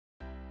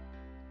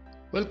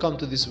Welcome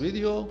to this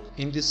video.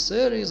 In this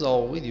series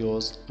of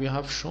videos, we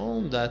have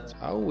shown that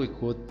how we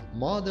could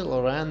model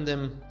a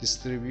random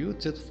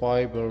distributed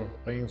fiber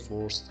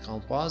reinforced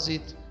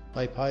composite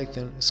by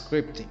Python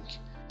scripting.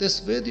 This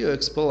video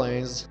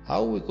explains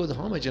how we could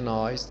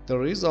homogenize the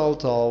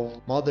result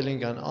of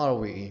modeling an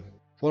RVE.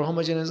 For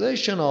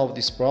homogenization of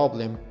this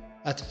problem,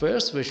 at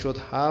first we should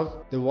have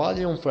the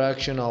volume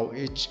fraction of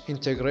each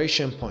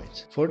integration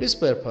point. For this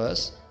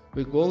purpose,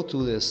 we go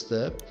to the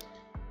step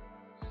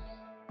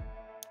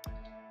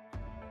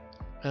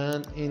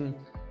and in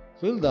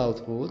field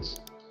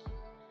output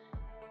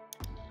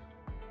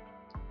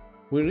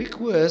we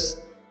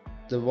request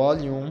the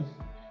volume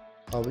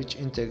of each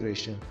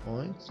integration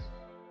point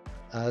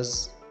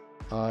as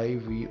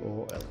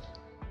IVOL.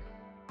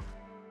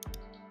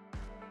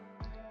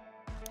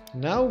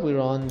 Now we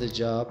run the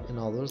job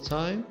another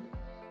time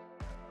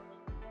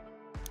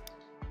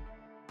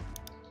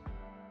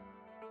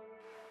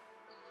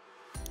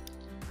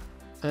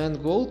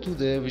and go to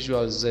the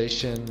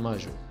visualization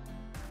module.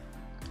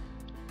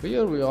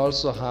 Here we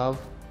also have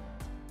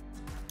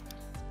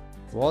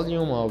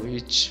volume of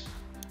each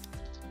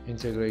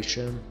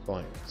integration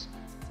point.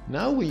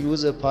 Now we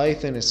use a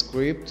Python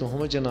script to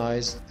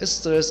homogenize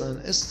stress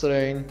and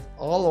strain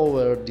all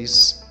over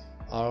this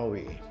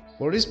RVE.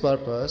 For this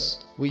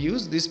purpose, we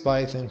use this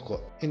Python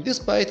code. In this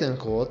Python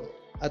code,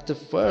 at the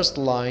first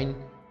line,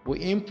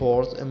 we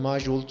import a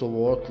module to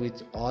work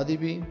with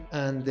ODB,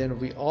 and then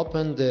we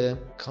open the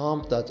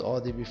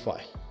comp.odb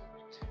file.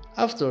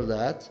 After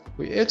that,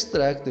 we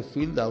extract the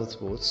field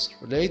outputs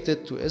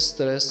related to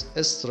stress,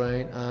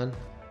 strain, and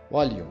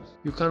volume.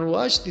 You can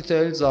watch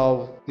details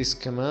of these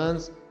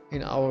commands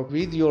in our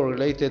video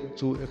related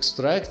to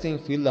extracting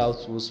field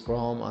outputs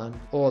from an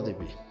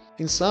ODB.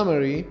 In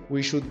summary,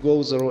 we should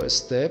go 0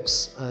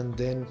 steps, and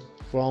then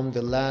from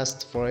the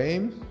last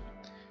frame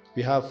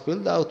we have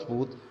field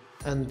output,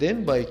 and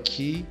then by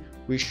key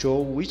we show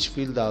which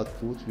field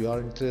output we are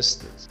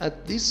interested.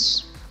 At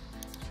this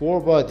for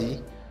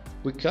body,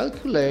 we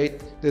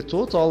calculate the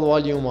total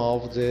volume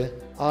of the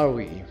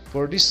RVE.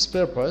 For this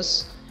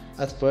purpose,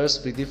 at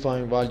first we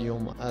define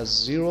volume as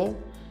 0,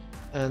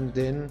 and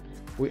then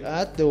we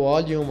add the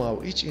volume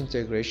of each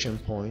integration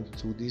point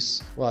to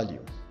this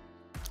volume,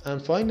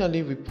 and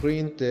finally we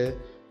print the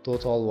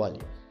total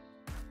volume.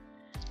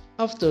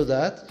 After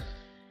that,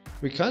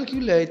 we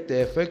calculate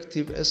the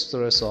effective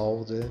stress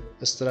of the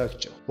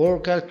structure. For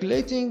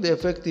calculating the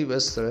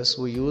effective stress,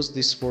 we use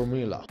this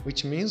formula,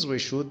 which means we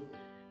should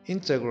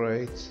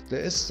integrate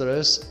the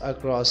stress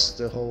across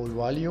the whole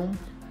volume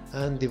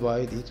and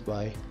divide it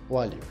by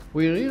volume.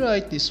 We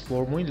rewrite this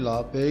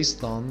formula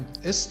based on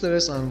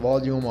stress and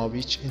volume of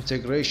each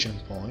integration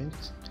point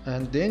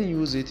and then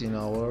use it in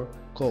our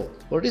code.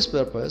 For this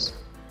purpose,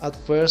 at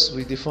first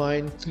we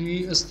define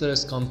 3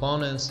 stress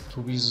components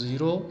to be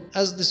 0.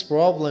 As this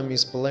problem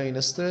is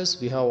plane stress,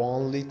 we have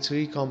only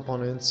 3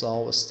 components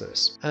of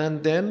stress.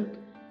 And then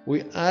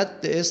we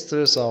add the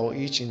stress of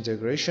each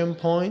integration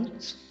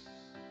point.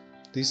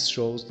 This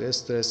shows the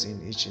stress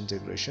in each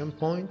integration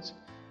point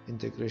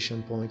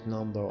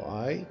number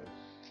I,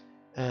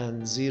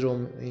 and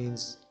 0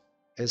 means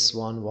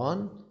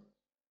S11,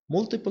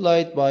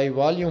 multiplied by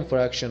volume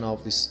fraction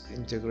of this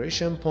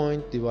integration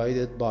point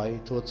divided by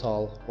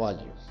total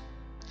volume.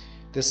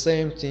 The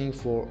same thing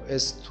for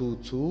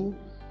S22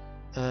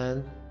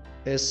 and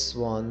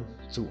S12.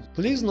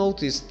 Please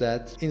notice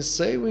that in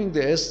saving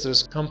the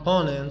stress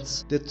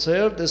components, the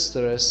third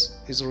stress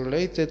is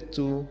related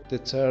to the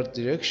third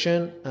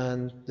direction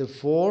and the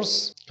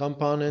fourth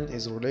component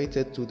is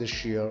related to the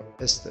shear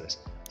stress,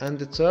 and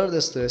the third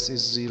stress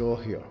is 0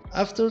 here.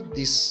 After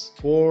this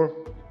for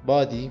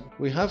body,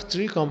 we have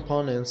 3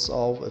 components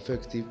of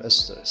effective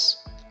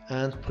stress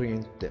and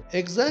print them.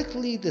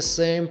 Exactly the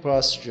same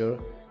procedure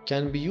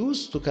can be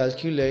used to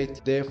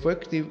calculate the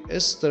effective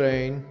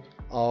strain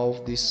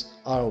of this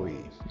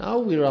RVE. Now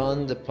we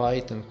run the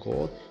Python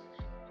code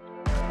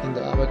in the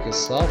Abaqus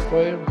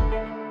software.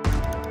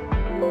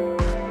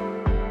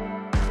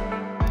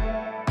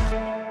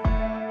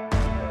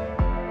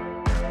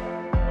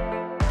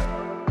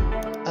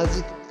 As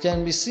it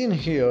can be seen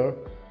here,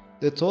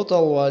 the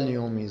total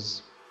volume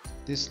is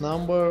this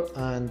number,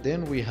 and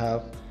then we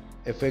have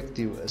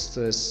effective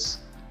stress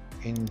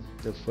in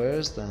the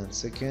first and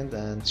second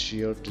and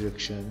shear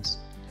directions.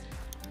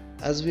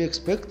 As we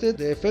expected,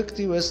 the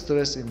effective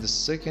stress in the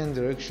second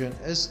direction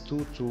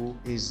S22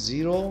 is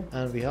 0,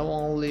 and we have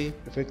only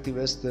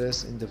effective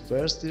stress in the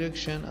first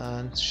direction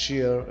and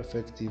shear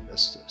effective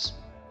stress.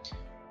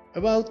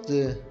 About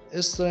the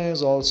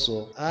strains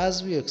also,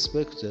 as we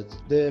expected,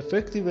 the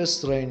effective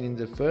strain in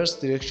the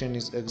first direction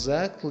is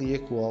exactly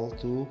equal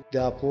to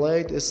the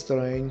applied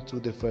strain to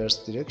the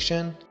first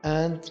direction,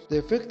 and the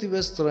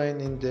effective strain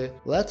in the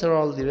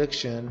lateral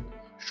direction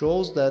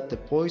shows that the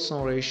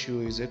Poisson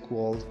ratio is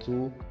equal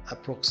to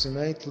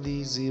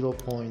approximately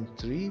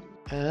 0.3,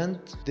 and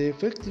the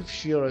effective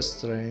shear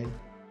strain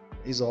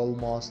is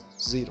almost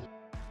 0.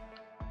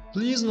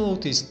 Please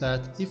notice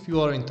that if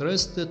you are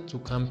interested to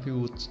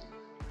compute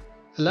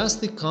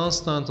elastic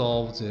constant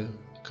of the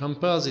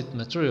composite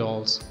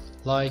materials,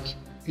 like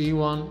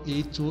E1,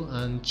 E2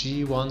 and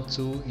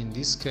G12 in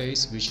this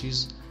case, which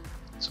is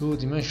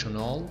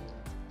two-dimensional.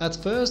 At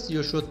first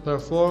you should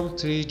perform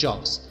three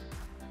jobs.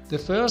 The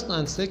first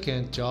and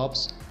second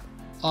jobs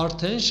are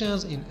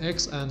tensions in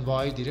X and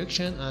Y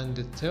direction, and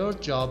the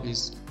third job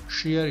is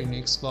shear in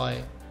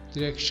XY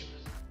direction.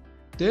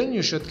 Then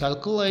you should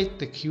calculate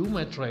the Q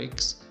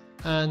matrix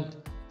and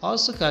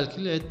also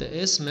calculate the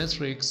S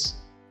matrix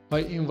by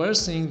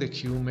inversing the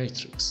Q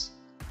matrix.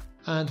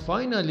 And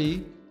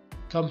finally,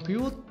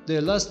 compute the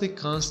elastic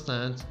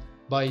constant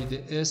by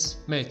the S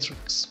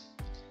matrix.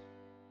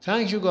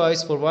 Thank you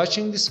guys for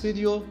watching this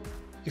video.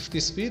 If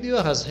this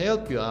video has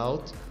helped you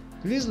out,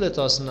 please let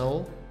us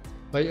know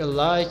by a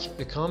like,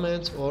 a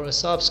comment or a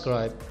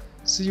subscribe.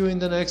 See you in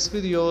the next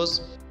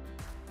videos.